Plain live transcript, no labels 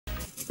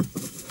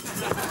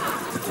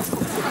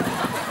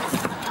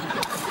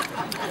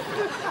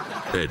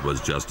It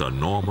was just a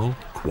normal,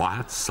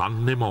 quiet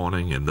Sunday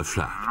morning in the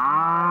flat.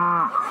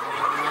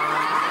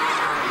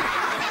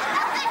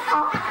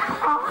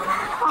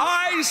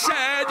 I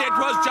said it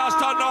was just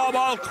a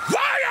normal,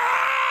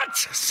 quiet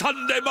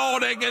Sunday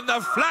morning in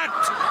the flat.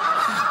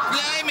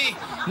 Blimey,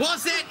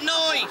 what's that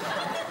noise?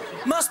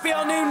 Must be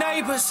our new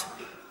neighbours.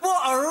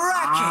 What a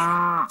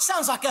racket!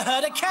 Sounds like a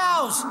herd of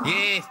cows.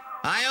 Yes,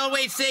 I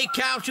always say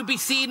cows should be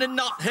seen and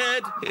not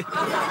heard.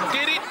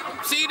 Get it?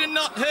 Seen and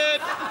not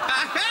heard.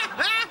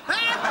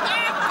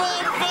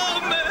 Boom,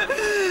 boom.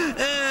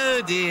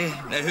 Oh, dear.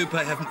 I hope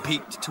I haven't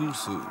peaked too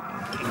soon.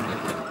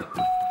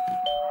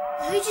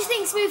 Who do you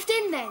think's moved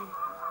in, then?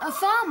 A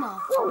farmer?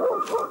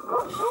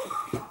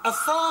 A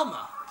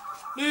farmer?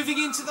 Moving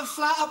into the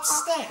flat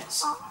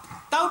upstairs?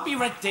 Don't be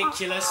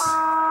ridiculous.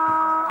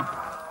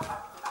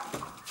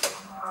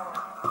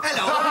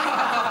 Hello.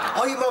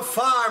 I'm a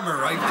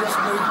farmer. I've just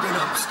moved in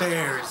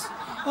upstairs.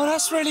 Oh,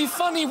 that's really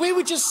funny. We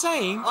were just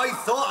saying... I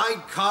thought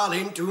I'd call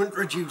in to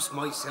introduce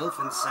myself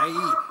and say,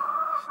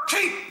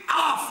 keep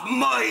off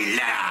my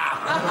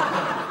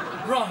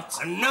land! Right.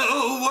 And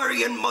no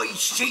worrying my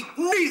sheep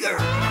neither.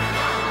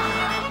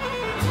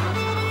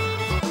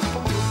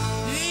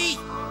 Hey,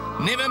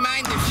 never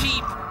mind the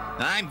sheep.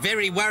 I'm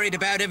very worried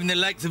about having the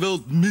likes of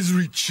old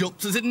Misery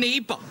Chops as a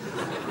neighbour.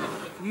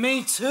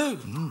 Me too.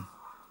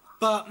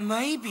 But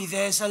maybe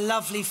there's a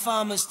lovely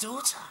farmer's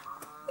daughter.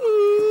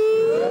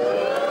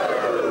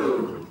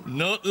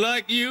 Not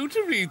like you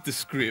to read the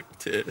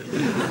script.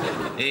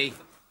 Hey,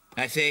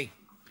 I say,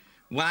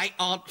 why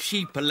aren't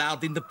sheep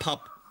allowed in the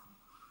pub?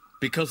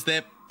 Because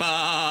they're...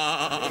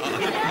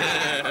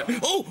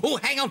 oh,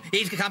 hang on.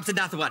 Here comes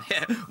another one.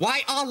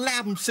 Why are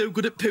lambs so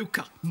good at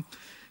poker?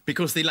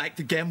 Because they like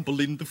to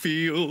gamble in the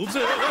fields.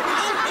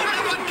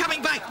 Oh, one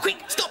coming by. Quick,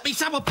 stop me,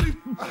 someone.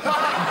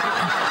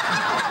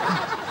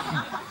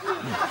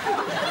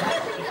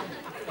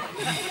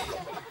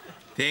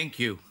 Thank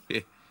you.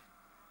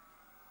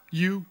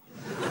 You.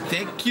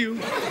 Thank you.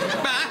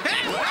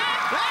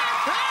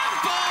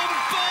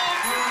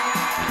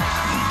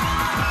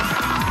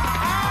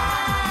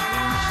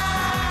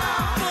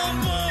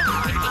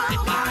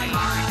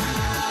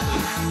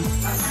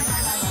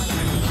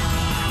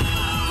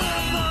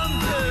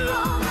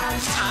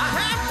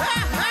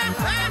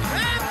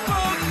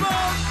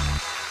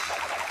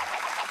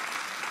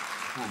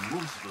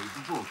 Most of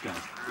the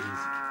forecast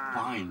is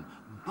fine,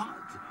 but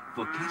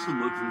for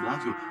Castlemilk and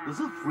Glasgow, there's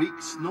a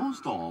freak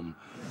snowstorm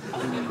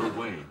on the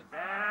way.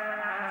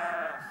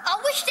 I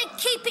wish they'd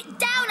keep it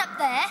down up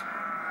there.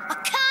 I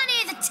can't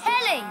hear the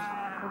telly.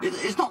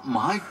 It's not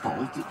my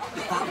fault.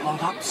 It's that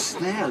lot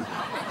upstairs.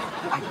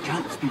 I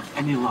can't speak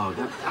any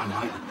louder. I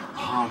might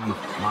harm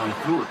my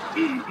throat.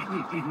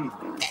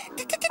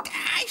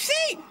 I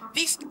see.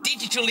 This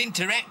digital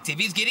interactive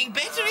is getting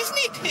better, isn't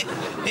it?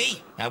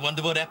 Hey, I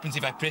wonder what happens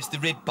if I press the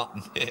red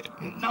button.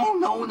 No,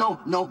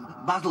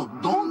 Basil,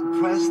 don't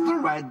press the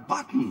red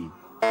button.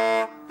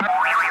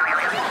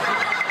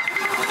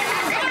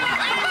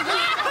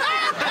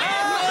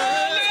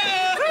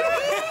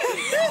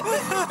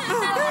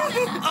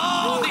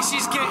 Oh, this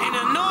is getting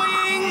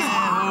annoying.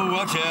 Oh,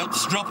 watch out.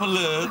 Strop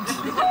alert.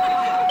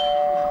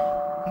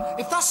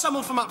 If that's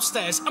someone from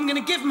upstairs, I'm going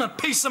to give them a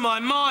piece of my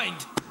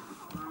mind.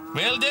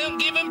 Well, don't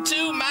give them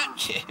too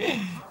much.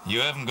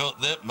 You haven't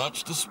got that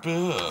much to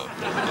spare.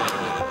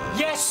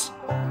 Yes.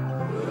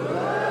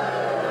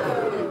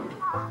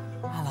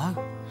 Hello.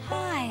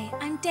 Hi,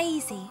 I'm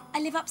Daisy. I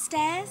live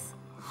upstairs.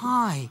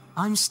 Hi,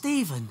 I'm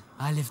Stephen.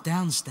 I live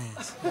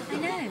downstairs. I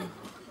know.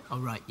 Oh,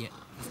 right, yeah,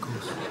 of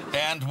course.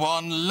 And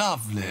one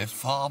lovely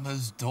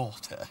farmer's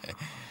daughter.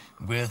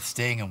 Worth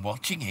staying and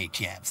watching, eh,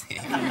 chaps?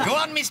 Go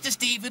on, Mr.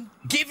 Stephen.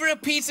 Give her a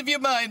piece of your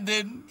mind,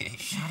 then.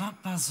 Shut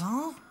up,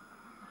 Basil.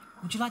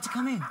 Would you like to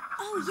come in?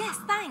 Oh, yes,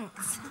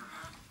 thanks.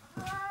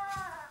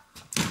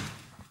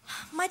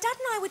 My dad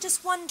and I were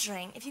just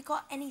wondering if you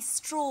got any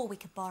straw we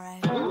could borrow.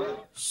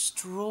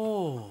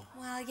 Straw?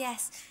 Well,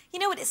 yes. You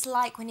know what it's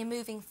like when you're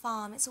moving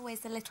farm. It's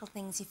always the little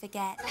things you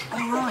forget.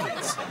 Oh,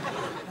 right.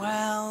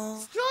 Well...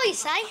 Straw, you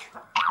say?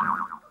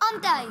 I'm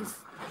Dave.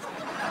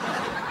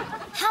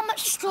 How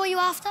much straw are you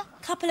after?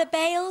 Couple of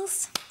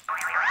bales.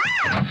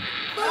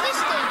 Will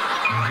this do?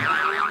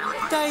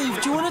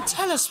 Dave, do you want to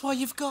tell us why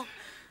you've got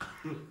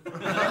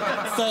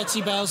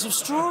 30 bales of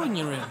straw in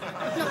your room?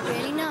 Not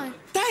really, no.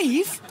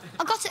 Dave?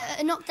 I got it at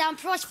a knockdown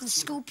price for the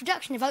school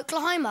production of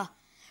Oklahoma.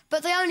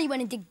 But they only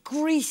went and did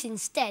grease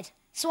instead,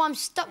 so I'm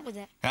stuck with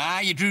it. Ah,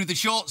 you drew the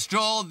short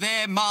straw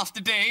there,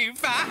 Master Dave.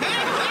 Is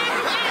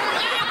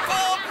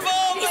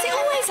it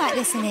always like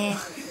this in here?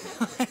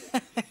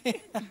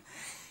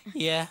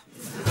 Yeah.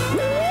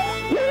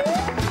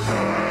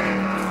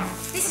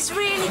 This is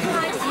really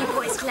kind of you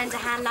boys to lend a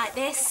hand like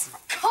this.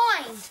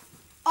 Kind?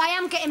 I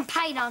am getting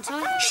paid, aren't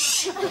I?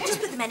 Shh! Just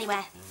put them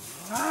anywhere.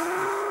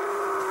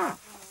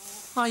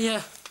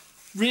 I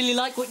really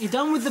like what you've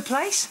done with the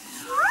place.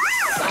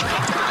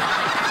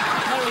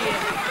 Hurry in.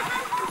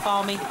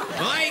 for me?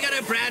 I got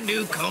a brand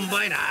new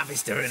combine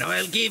harvester and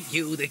I'll give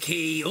you the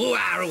key.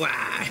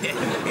 Oh-ah.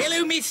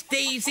 Hello, Miss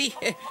Daisy.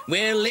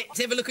 Well, let's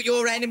have a look at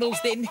your animals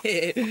then.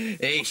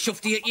 A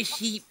shufty at your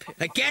sheep,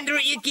 a gander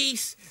at your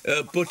geese,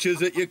 a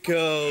butcher's at your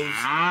cows.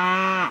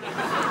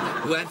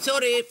 Oh, I'm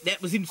sorry,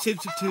 that was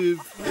insensitive.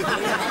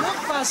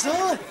 Look,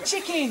 Basil,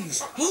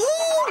 chickens.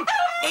 Ooh,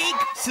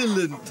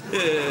 excellent.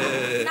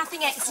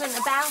 Nothing excellent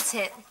about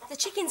it. The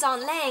chickens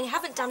aren't laying,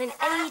 haven't done in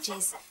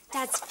ages.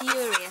 Dad's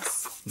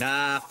furious.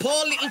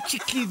 Poor little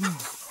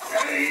chickens.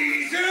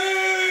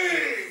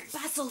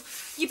 Basil,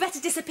 you better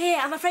disappear.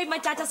 I'm afraid my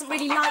dad doesn't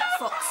really like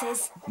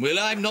foxes. Well,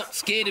 I'm not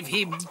scared of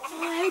him.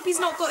 Oh, I hope he's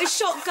not got his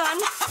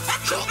shotgun.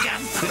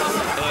 Shotgun?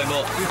 I'm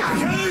off.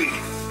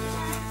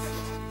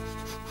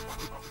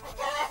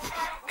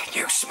 Can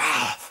you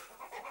smell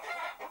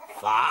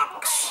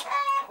fox?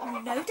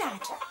 No,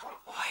 Dad.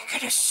 I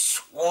could have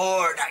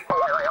sworn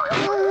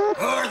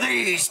Who are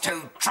these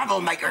two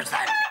troublemakers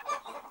then?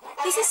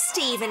 This is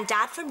Stephen,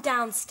 Dad, from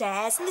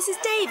downstairs, and this is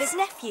Dave, his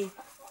nephew.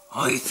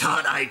 I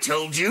thought I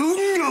told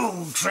you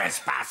no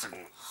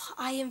trespassing.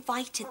 I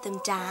invited them,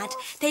 Dad.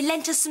 They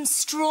lent us some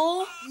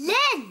straw.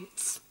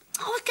 Lent?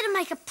 I was going to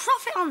make a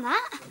profit on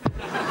that.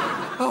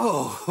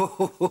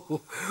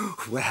 Oh,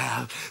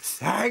 well,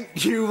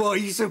 thank you,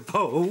 I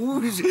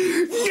suppose.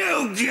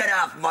 You get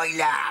off my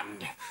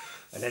land.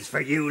 And as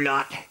for you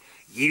lot,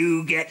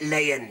 you get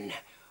laying,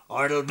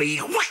 or it'll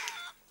be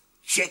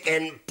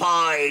chicken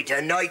pie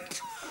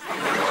tonight.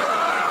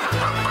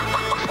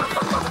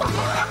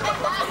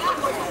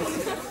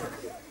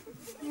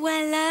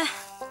 Well,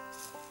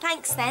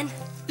 thanks then.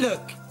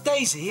 Look,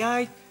 Daisy,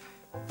 I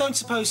don't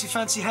suppose you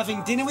fancy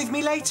having dinner with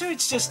me later?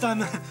 It's just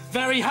I'm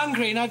very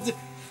hungry and I'd...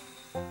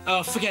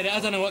 Oh, forget it. I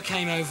don't know what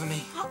came over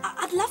me.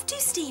 I'd love to,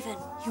 Stephen.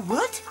 You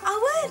would?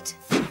 I would.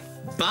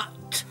 But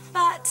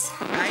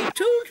I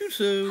told you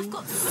so. I've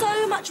got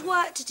so much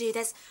work to do.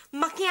 There's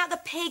mucking out the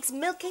pigs,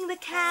 milking the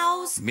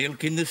cows.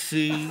 Milk in the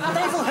sea.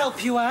 Dave will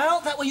help you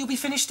out. That way you'll be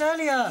finished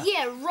earlier.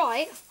 Yeah,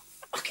 right.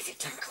 I'll give you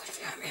 10 quid if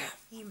you help me out.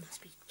 You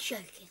must be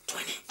joking.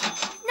 20.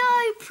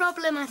 No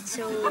problem at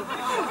all.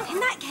 In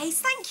that case,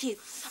 thank you.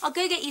 I'll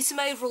go get you some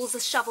overalls, a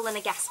shovel and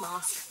a gas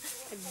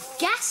mask. A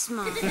gas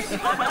mask?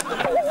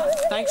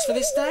 Thanks for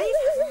this, Dave.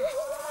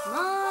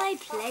 My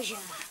pleasure.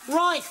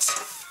 Right.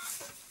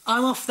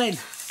 I'm off then.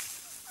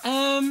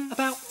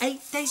 About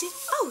 8, Daisy?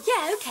 Oh,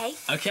 yeah, OK.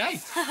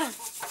 OK.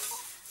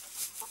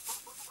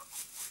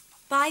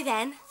 Bye,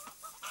 then.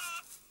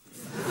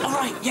 All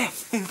right, yeah.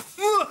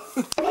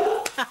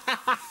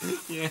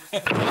 Yeah.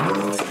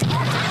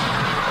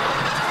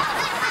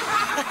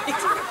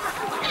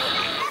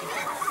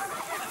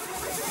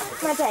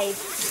 Now, Dave,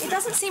 it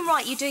doesn't seem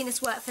right you doing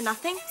this work for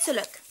nothing. So,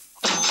 look.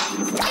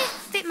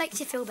 If it makes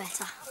you feel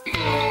better.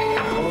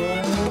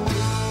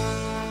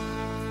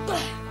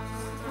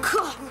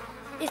 God,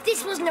 if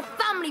this wasn't a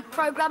family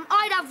programme,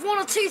 I'd have one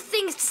or two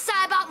things to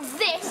say about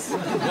this.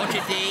 Watch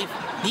it, Dave.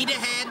 Need a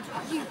hand?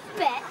 You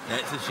bet.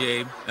 That's a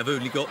shame. I've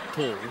only got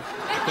Paul.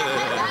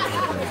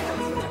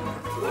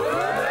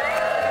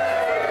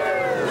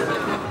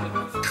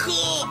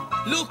 Cool.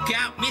 Look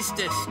out,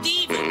 Mr.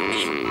 Stephen.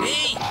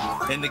 Hey.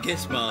 And the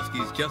gas mask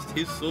is just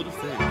his sort of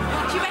thing. Do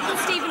you reckon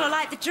Stephen will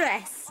like the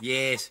dress?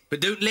 Yes, but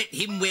don't let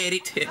him wear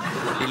it. It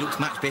looks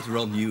much better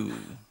on you.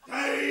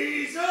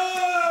 Daisy!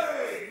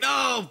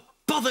 Oh,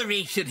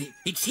 botheration.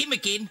 It's him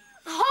again.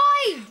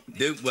 Hide!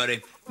 Don't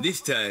worry.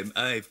 This time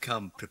I've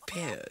come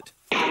prepared.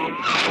 Daisy!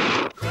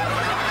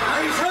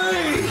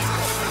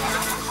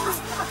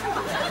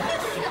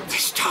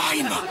 This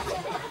time,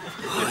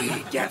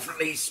 I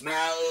definitely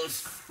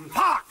smells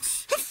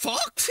fox. A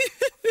fox?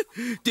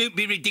 Don't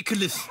be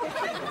ridiculous.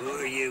 Who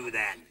are you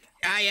then?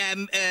 I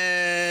am,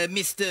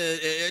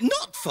 Mr.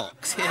 Not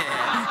Fox.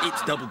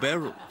 It's double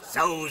barrel.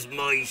 So's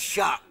my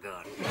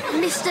shotgun.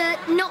 Mr.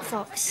 Not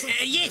Fox.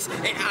 Yes,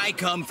 I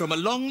come from a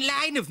long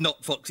line of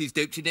not foxes,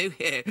 don't you know?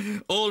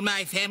 All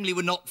my family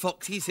were not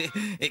foxes,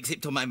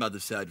 except on my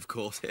mother's side, of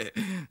course.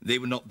 They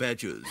were not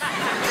badgers.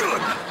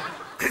 Good,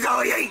 'cause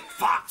I hate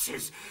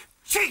foxes.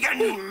 Chicken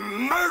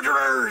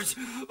murderers!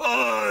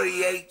 I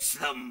hates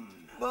them.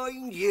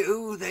 Mind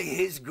you, they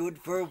is good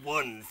for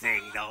one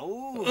thing,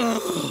 though.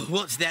 Oh,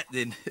 what's that,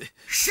 then?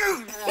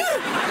 Shoot!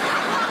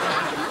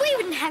 We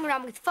wouldn't hang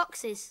around with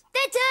foxes.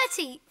 They're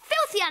dirty,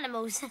 filthy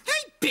animals.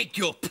 I beg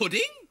your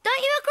pudding?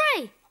 Don't you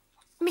agree,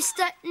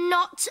 Mr.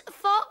 Not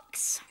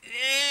Fox?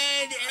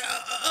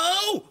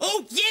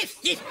 Yes.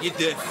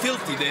 They're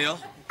filthy, they are.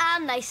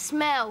 And they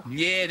smell.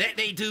 Yeah, that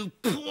they do.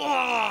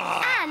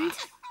 And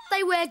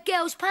they wear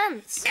girls'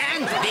 pants.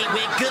 And they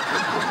wear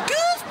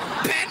girls'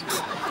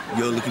 pants.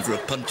 You're looking for a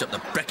punch up the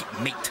bracket,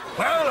 mate.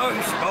 Well, I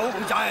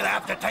suppose I'll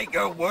have to take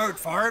your word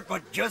for it,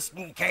 but just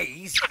in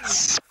case...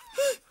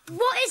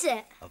 What is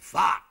it? A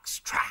fox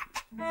trap.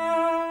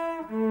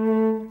 A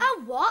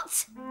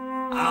what?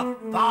 A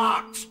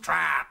fox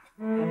trap.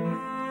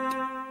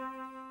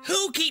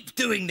 Who keeps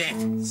doing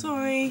that?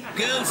 Sorry.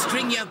 Go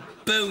string your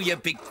bow, you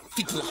big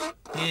fiddler.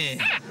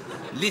 Yeah.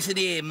 Listen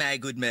here, my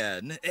good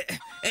man.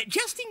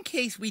 Just in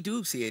case we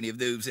do see any of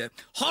those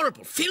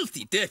horrible,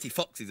 filthy, dirty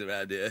foxes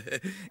around here,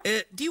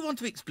 do you want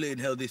to explain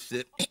how this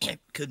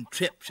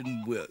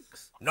contraption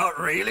works? Not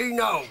really,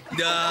 no.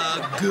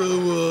 Ah,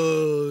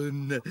 go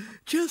on.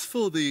 Just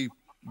for the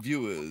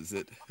viewers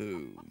at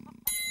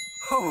home.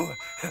 Oh,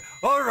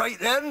 all right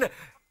then.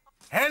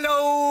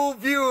 Hello,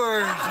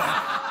 viewers.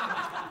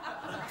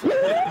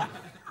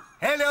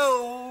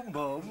 Hello,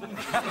 Mum.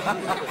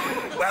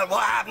 Well,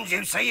 what happens,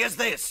 you see, is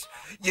this.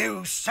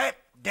 You set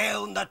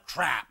down the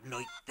trap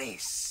like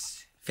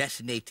this.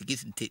 Fascinating,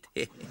 isn't it?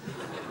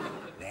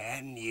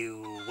 Then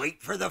you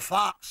wait for the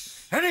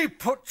fox. And he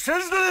puts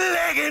his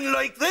leg in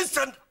like this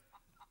and...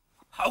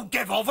 Oh,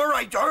 give over,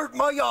 I hurt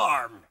my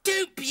arm.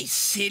 Don't be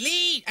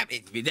silly. I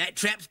mean, that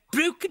trap's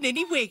broken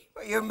anyway.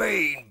 What do you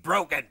mean,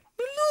 broken?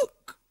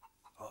 Look.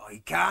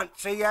 I can't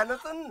see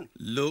anything.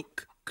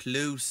 Look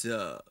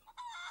closer.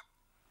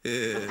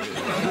 I'm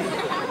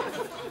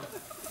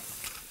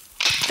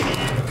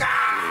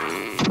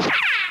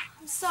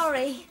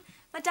sorry.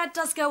 My dad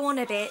does go on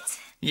a bit.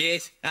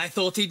 Yes, I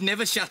thought he'd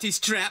never shut his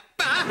trap.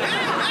 Boom,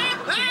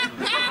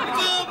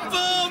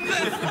 boom.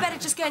 You better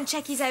just go and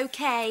check he's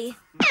okay.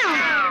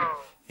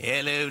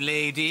 Hello,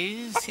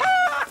 ladies.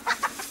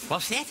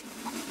 What's that?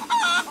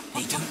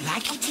 They don't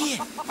like it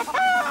here.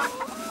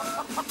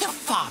 The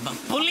farmer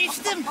bullies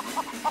them.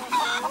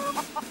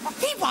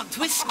 They want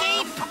to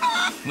escape.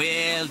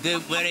 Well,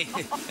 don't worry.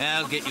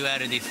 I'll get you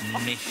out of this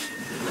mess.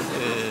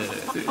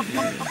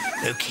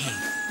 Okay,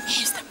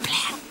 here's the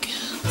plan,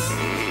 girls.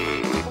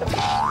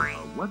 A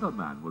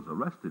weatherman was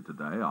arrested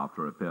today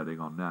after appearing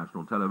on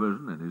national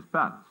television in his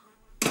pants.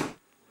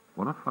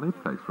 What a funny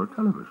place for a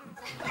television.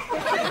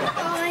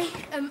 I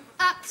am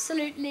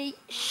absolutely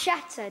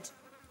shattered.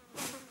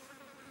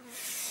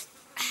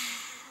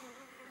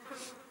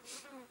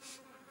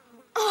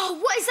 Oh,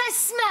 what is that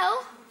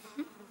smell?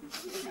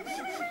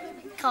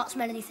 Can't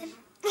smell anything.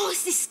 Oh,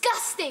 it's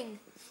disgusting.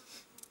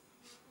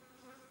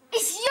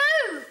 It's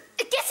you!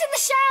 Get in the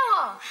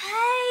shower!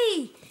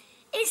 Hey!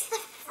 It's the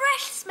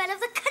fresh smell of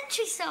the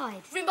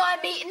countryside.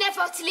 Remind me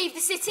never to leave the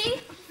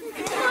city.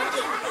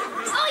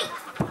 Oi!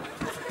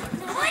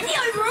 Mind the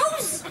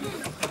overalls!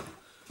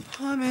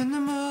 I'm in the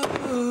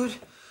mood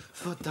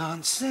for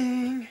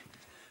dancing,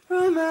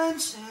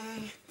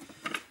 romancing.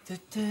 Da,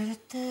 da,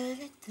 da,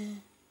 da, da.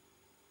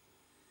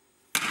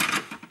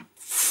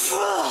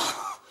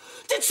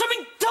 Did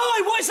something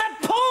die? What is that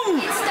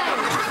pong?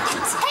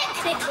 It's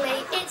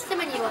technically, it's the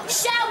manure.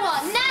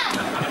 Shower now!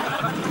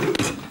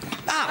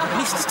 Ah,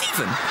 Mr.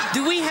 Stephen,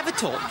 do we have a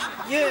torch?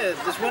 Yeah,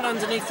 there's one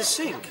underneath the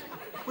sink.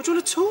 What do you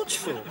want a torch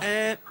for?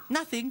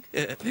 Nothing.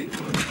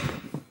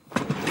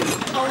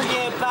 Oh,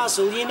 yeah,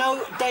 Basil, you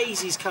know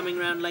Daisy's coming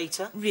round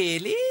later.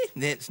 Really?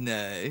 That's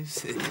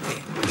nice.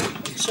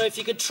 So if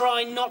you could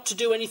try not to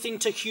do anything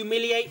to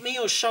humiliate me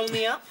or show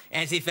me up?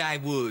 As if I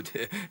would.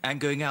 I'm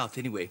going out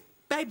anyway.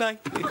 Bye-bye.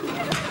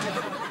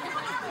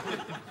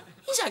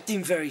 He's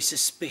acting very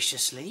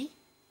suspiciously.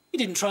 He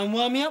didn't try and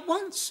wind me up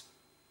once.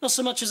 Not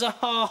so much as a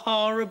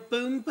ha-ha or a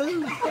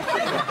boom-boom.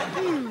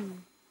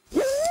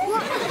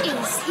 What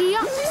is he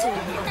up to?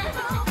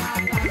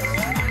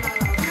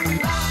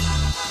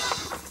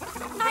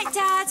 Night,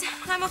 Dad.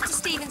 I'm off to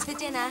Stephen's for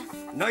dinner.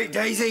 Night,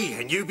 Daisy,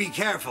 and you be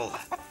careful.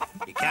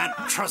 You can't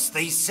trust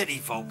these city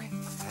folk.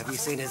 Have you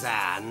seen his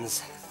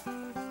hands?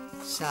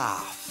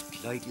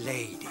 Soft, like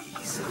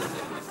ladies.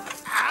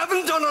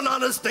 Haven't done an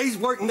honest day's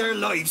work in their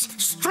lives.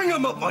 String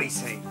 'em up, I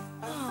say.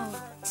 Oh,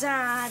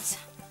 Dad.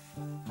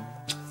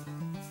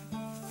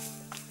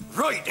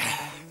 Right.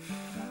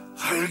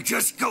 I'll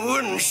just go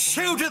and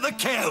shout at the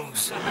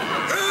cows.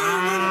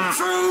 Urban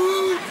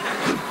truth!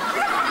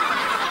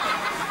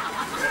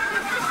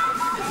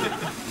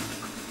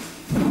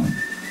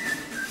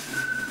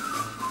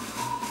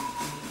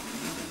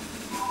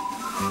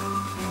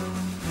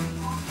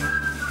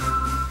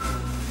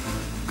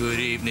 Good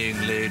evening,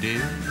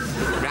 ladies.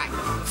 Right,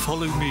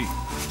 follow me.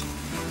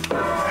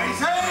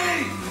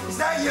 Daisy! Is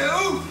that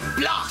you?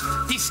 Blast!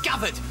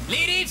 Discovered!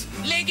 Ladies,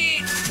 leg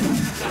it!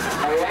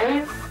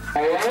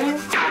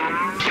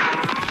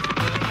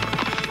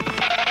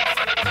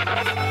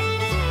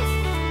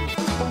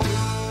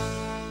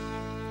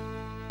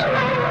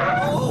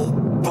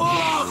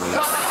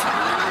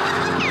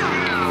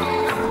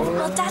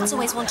 Well, Dad's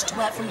always wanted to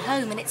work from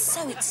home, and it's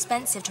so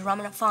expensive to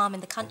run a farm in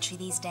the country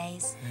these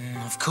days.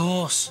 Of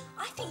course.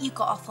 I think you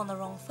got off on the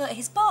wrong foot.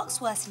 His bark's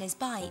worse than his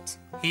bite.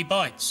 He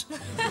bites.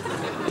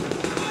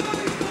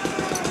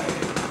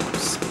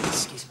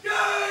 Excuse me.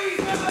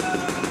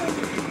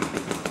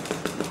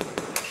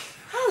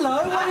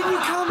 Hello, why didn't you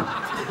come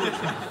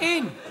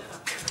in?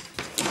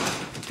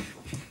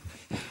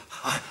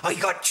 I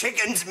got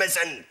chickens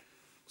missing.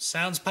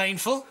 Sounds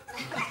painful.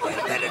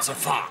 I'll bet it's a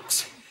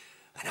fox.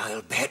 And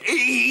I'll bet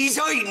he's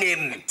hiding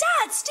him.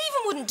 Dad,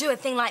 Stephen wouldn't do a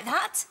thing like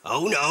that.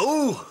 Oh,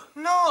 no?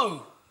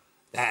 No.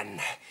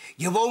 Then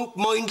you won't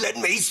mind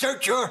letting me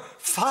search your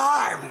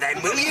farm,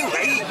 then, will you,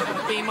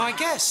 eh? Be my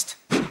guest.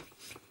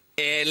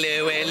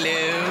 Hello,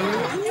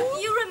 hello.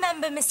 You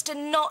remember Mr.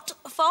 Not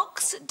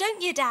Fox,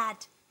 don't you,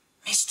 Dad?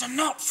 Mr.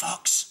 Not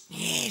Fox.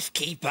 Yes,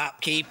 keep up,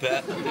 keep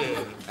up.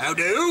 How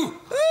do?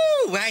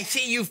 Oh, I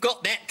see you've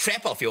got that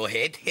trap off your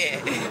head.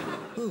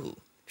 Oh,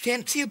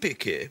 fancy a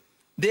bicker?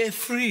 They're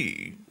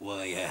free.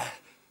 Why,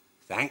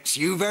 thanks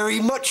you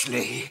very much,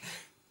 Lee.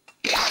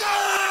 Oh,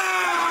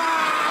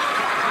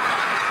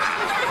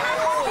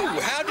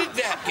 how did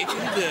that get in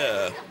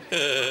there?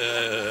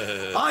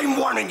 I'm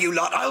warning you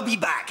lot, I'll be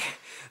back.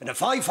 And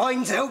if I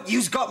finds out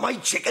you's got my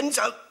chickens,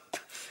 I'll...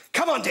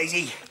 Come on,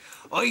 Daisy.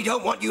 I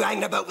don't want you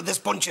hanging about with this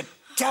bunch of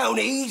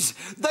townies.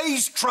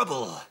 They's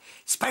trouble.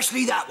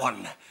 Especially that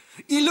one.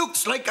 He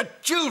looks like a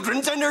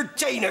children's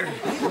entertainer.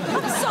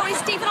 I'm sorry,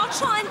 Stephen. I'll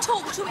try and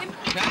talk to him.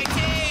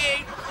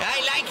 Righty.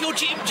 I like your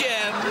Jim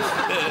Jam.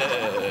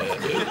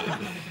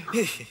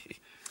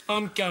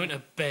 I'm going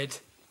to bed.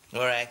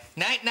 All right.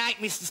 Night-night,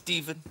 Mr.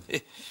 Stephen.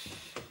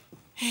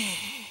 I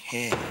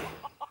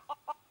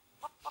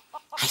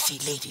see,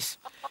 ladies.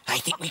 I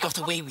think we got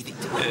away with it.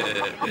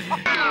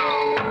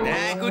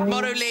 Good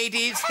morrow,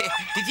 ladies.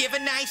 Did you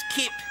have a nice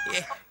kip?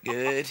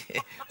 Good.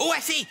 Oh, I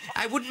see.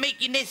 I wouldn't make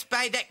your nest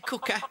by that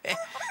cooker.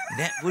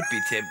 That would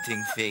be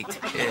tempting fate.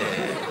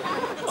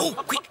 Oh,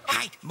 quick,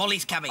 hide.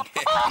 Molly's coming.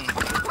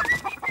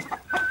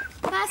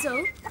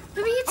 Basil,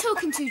 who were you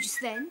talking to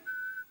just then?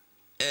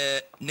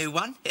 No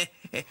one.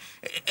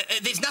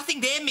 There's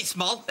nothing there, Miss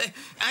Moll.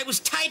 I was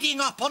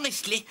tidying up,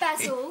 honestly.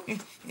 Basil?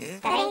 Ain't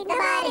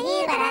nobody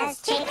here but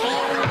us chickens.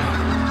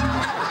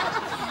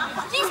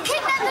 You've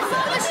kidnapped the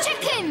farmer's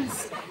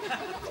chickens!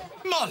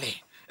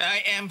 Molly,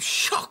 I am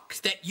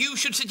shocked that you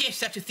should suggest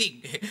such a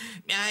thing.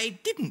 I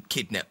didn't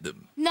kidnap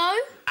them. No?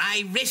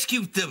 I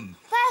rescued them.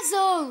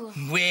 Basil!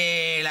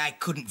 Well, I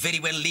couldn't very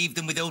well leave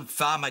them with old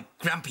Farmer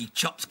Grumpy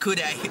Chops, could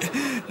I?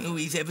 Oh,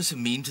 he's ever so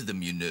mean to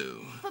them, you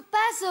know. But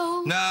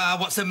Basil... No,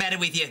 what's the matter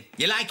with you?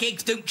 You like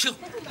eggs, don't you?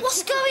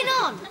 What's going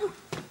on?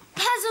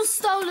 Basil's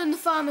stolen the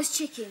farmer's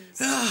chickens.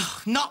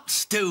 Oh, not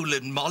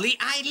stolen, Molly.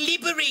 I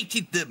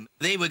liberated them.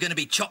 They were going to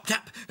be chopped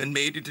up and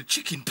made into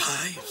chicken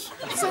pies.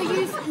 So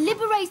you've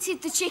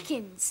liberated the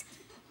chickens,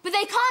 but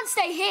they can't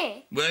stay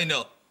here. Why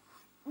not?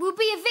 We'll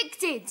be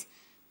evicted.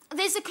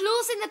 There's a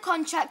clause in the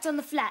contract on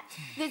the flat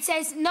that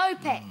says no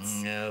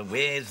pets.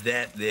 Where's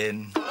that,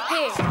 then?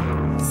 Here.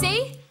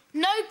 See?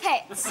 No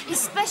pets,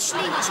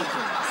 especially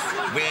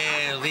chickens.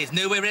 Well, there's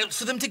nowhere else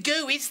for them to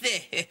go, is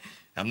there?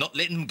 I'm not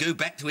letting them go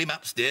back to him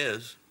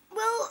upstairs.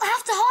 We'll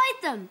have to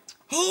hide them.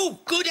 Oh,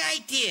 good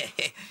idea.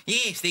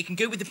 Yes, they can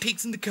go with the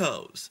pigs and the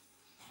cows.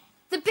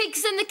 The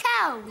pigs and the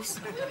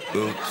cows.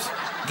 Oops.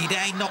 Did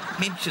I not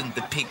mention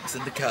the pigs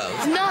and the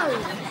cows? No.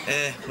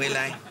 Well,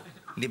 I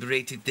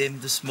liberated them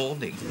this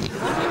morning.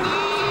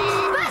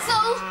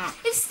 Basil,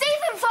 if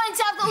Stephen finds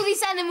out that all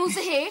these animals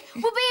are here,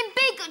 we'll be in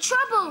big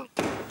trouble.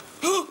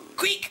 Oh,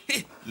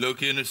 quick!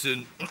 Look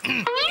innocent.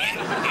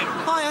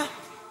 Hiya.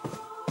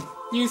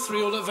 You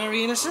three all look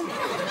very innocent.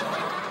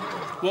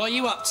 What are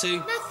you up to?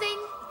 Nothing.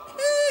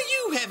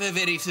 You have a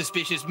very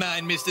suspicious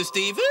mind, Mr.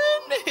 Stephen.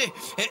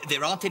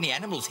 There aren't any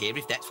animals here,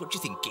 if that's what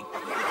you're thinking.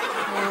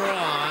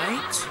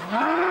 Right.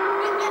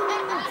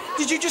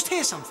 Did you just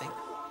hear something?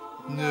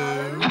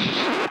 No.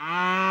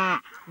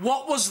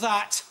 What was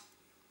that?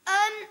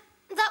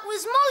 That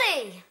was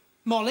Molly.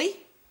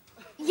 Molly?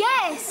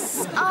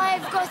 Yes,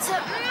 I've got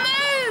to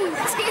move,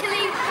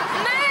 Tilly.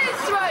 Move,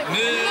 throat.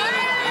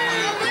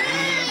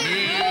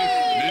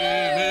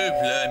 Move,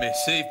 blimey,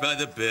 saved by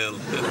the bell.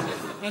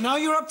 I know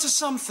you're up to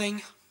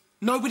something.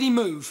 Nobody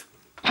move.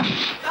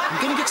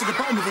 I'm going to get to the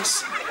bottom of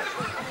this.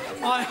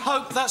 I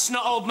hope that's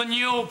not old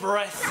manure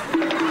breath.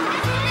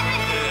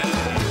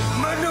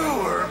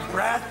 Manure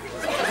breath?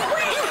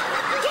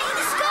 Get your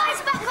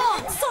disguise back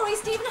on. Sorry,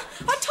 Stephen.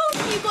 I told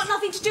him you've got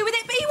nothing to do with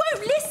it, but he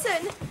won't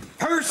listen.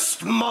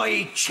 First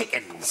my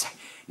chickens,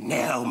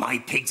 now my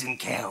pigs and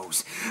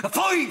cows. If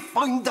I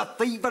find the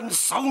thieving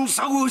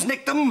so-and-so who's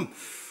nicked them,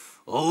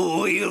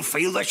 oh, you'll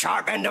feel the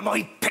sharp end of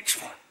my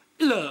pitchfork.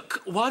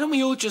 Look, why don't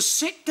we all just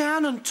sit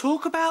down and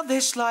talk about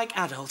this like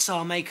adults?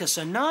 I'll make us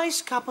a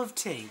nice cup of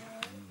tea.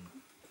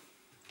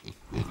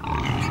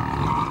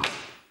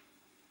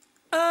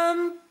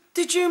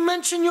 Did you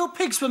mention your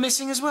pigs were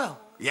missing as well?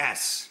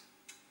 Yes.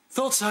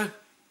 Thought so.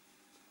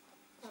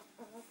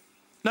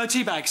 No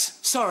tea bags,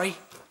 sorry.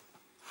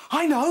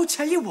 I know,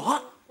 tell you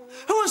what.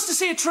 Who wants to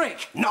see a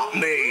trick? Not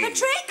me. A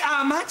trick?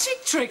 A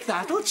magic trick,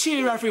 that'll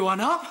cheer everyone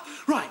up.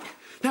 Right,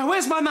 now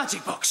where's my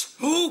magic box?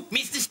 Oh,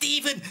 Mr.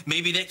 Stephen,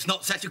 maybe that's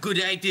not such a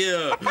good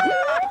idea.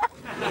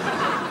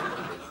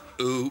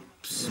 Oops.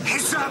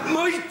 Is that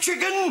my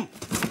chicken?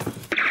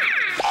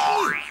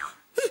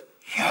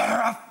 You're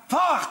a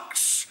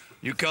fox.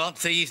 You can't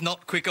say he's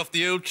not quick off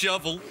the old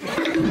shovel.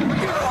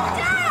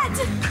 Dad!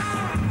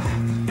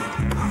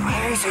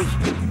 Where is he?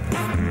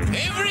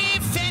 Every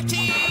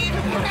fatty!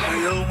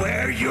 I'll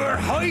wear your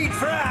hide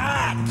for a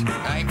hat.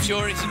 I'm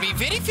sure it'll be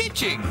very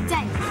fitting.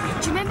 Dave,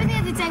 do you remember the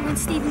other day when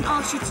Stephen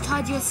asked you to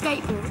tidy your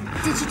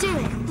skateboard? Did you do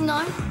it?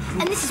 No.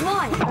 And this is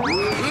why.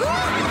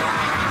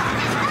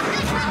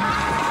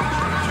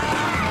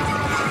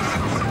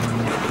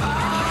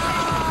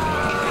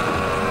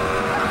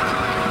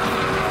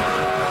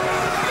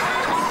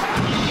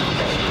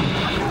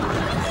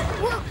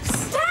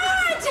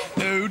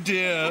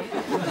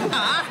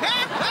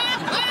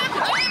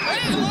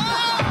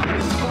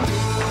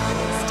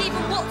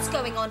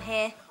 going on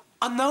here?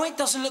 I know it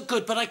doesn't look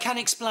good, but I can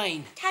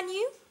explain. Can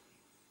you?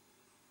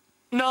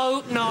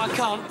 No, I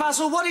can't.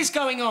 Basil, what is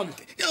going on?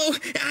 Oh,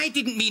 I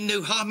didn't mean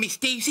no harm, Miss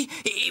Daisy.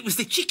 It was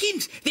the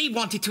chickens. They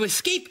wanted to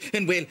escape.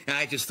 And, well,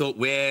 I just thought,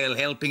 well,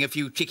 helping a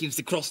few chickens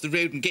to cross the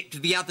road and get to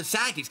the other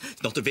side is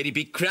not a very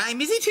big crime,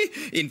 is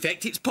it? In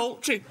fact, it's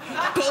poultry.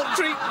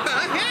 Poultry.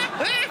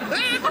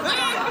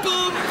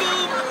 Boom,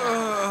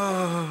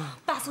 boom.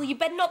 Basil, you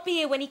better not be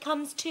here when he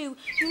comes to.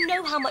 You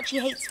know how much he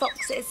hates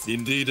foxes.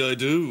 Indeed I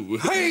do.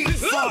 Hey,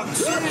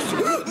 foxes!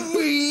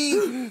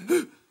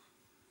 Me!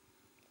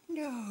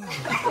 No.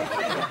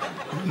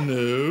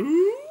 No?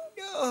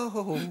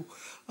 No.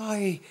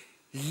 I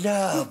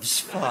loves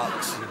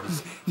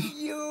foxes.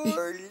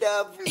 You're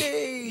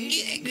lovely.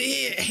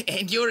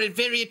 And you're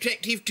very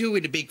attractive too,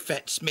 in a big,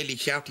 fat, smelly,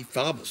 shouty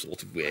farmer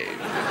sort of way.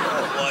 Oh,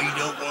 I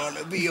don't want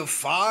to be a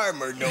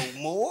farmer no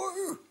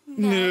more.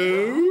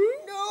 No?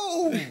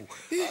 No.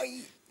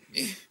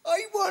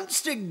 I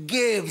wants to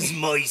gives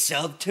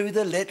myself to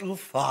the little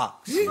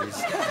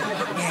foxes.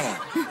 Yeah.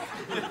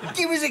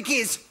 Give us a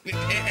kiss. Okay,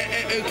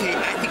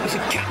 I think we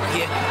should cut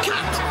here.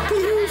 Cut!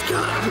 Please,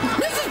 cut!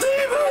 Mrs.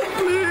 Stevens,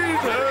 please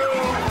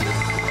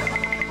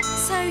help!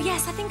 So,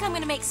 yes, I think I'm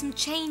going to make some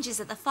changes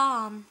at the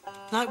farm.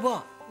 Like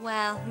what?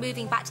 Well,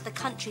 moving back to the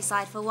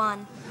countryside for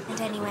one.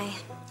 And anyway,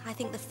 I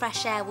think the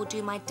fresh air will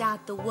do my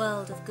dad the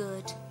world of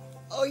good.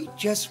 I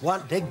just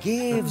want to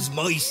gives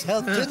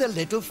myself to the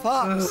little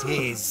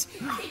foxes.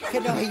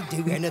 Can I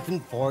do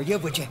anything for you?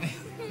 Would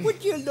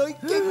you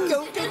like to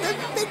go to the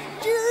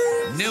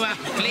pictures? No, I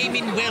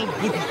flaming well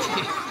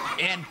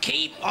wouldn't. And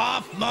keep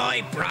off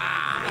my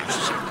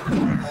brush.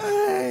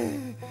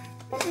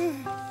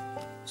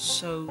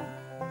 So,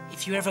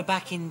 if you're ever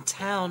back in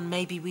town,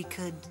 maybe we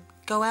could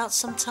go out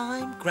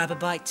sometime, grab a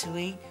bite to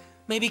eat,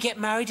 maybe get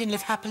married and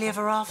live happily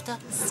ever after?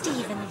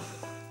 Stephen,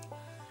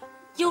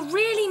 you're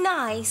really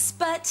nice,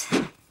 but...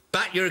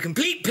 But you're a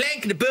complete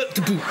plank and a burp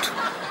to boot.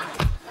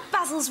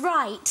 Basil's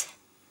right.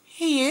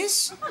 He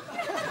is.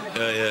 I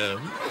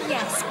am.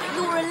 Yes, but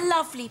you're a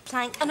lovely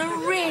plank and a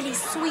really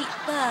sweet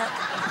Burke.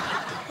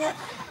 But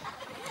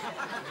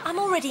I'm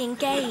already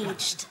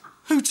engaged.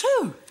 Who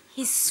to?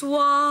 He's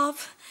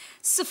suave,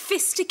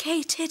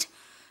 sophisticated,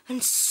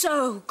 and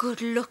so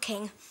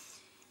good-looking.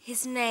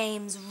 His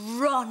name's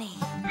Ronnie.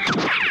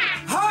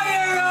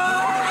 Hiya!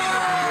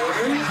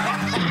 Ronnie!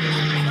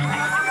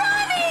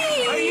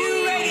 Are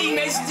you ready,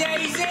 Miss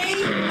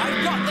Daisy?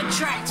 I've got the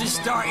tractor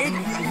started.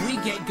 If we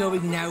get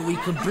going now, we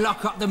can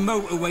block up the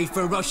motorway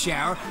for rush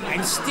hour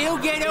and still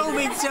get home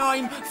in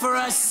time for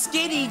a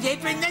skinny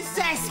dip in the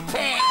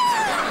cesspit.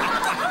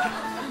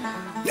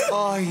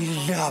 I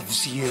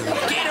loves you.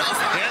 Get off!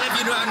 I'll have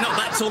you know I'm not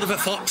that sort of a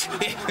fox.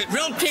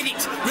 Roll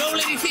credits, roll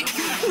anything,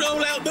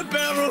 roll out the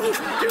barrel.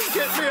 Just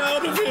get me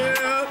out of here.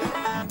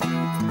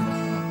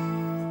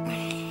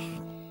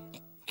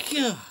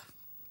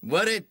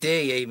 What a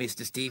day, eh,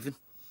 Mr. Stephen?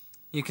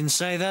 You can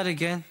say that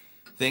again.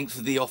 Thanks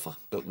for the offer,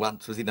 but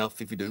once was enough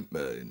if you don't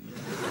mind.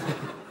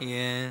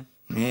 Yeah.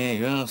 Yeah,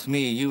 you asked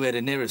me, you had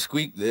a narrow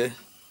squeak there.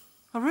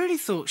 I really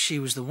thought she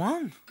was the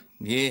one.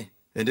 Yeah,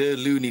 and her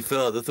loony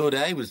father thought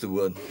I was the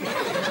one. We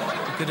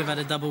could have had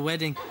a double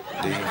wedding.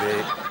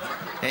 David,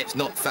 that's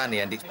not funny,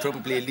 and it's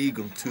probably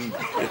illegal too.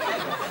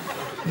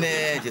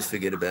 Nah, just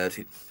forget about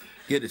it.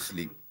 Get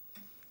asleep.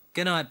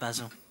 Good night,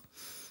 Basil.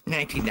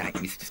 Nighty-night,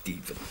 Mr.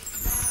 Stephen.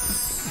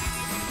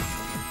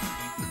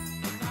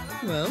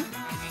 Well,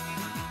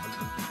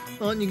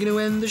 aren't you going to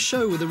end the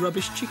show with a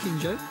rubbish chicken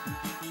joke?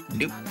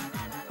 Nope.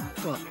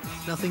 What,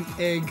 nothing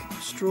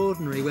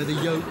egg-extraordinary where the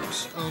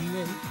yolks are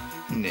milk?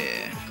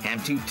 Nah, I'm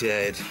too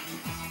tired.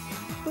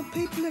 But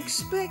people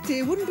expect it.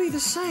 It wouldn't be the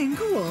same.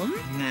 Go on.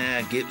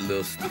 Nah, get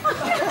lost. Right.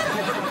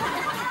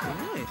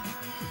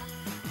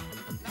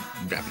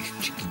 Rubbish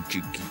chicken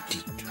joke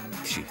indeed.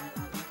 Shit.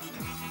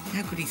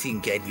 How could he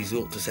think I'd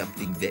resort to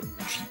something that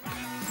cheap?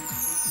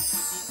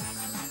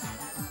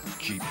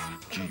 Cheap,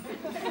 cheap, cheap.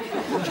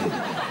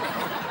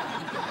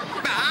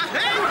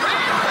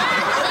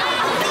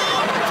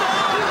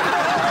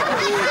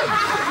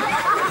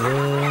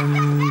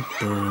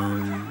 Boom.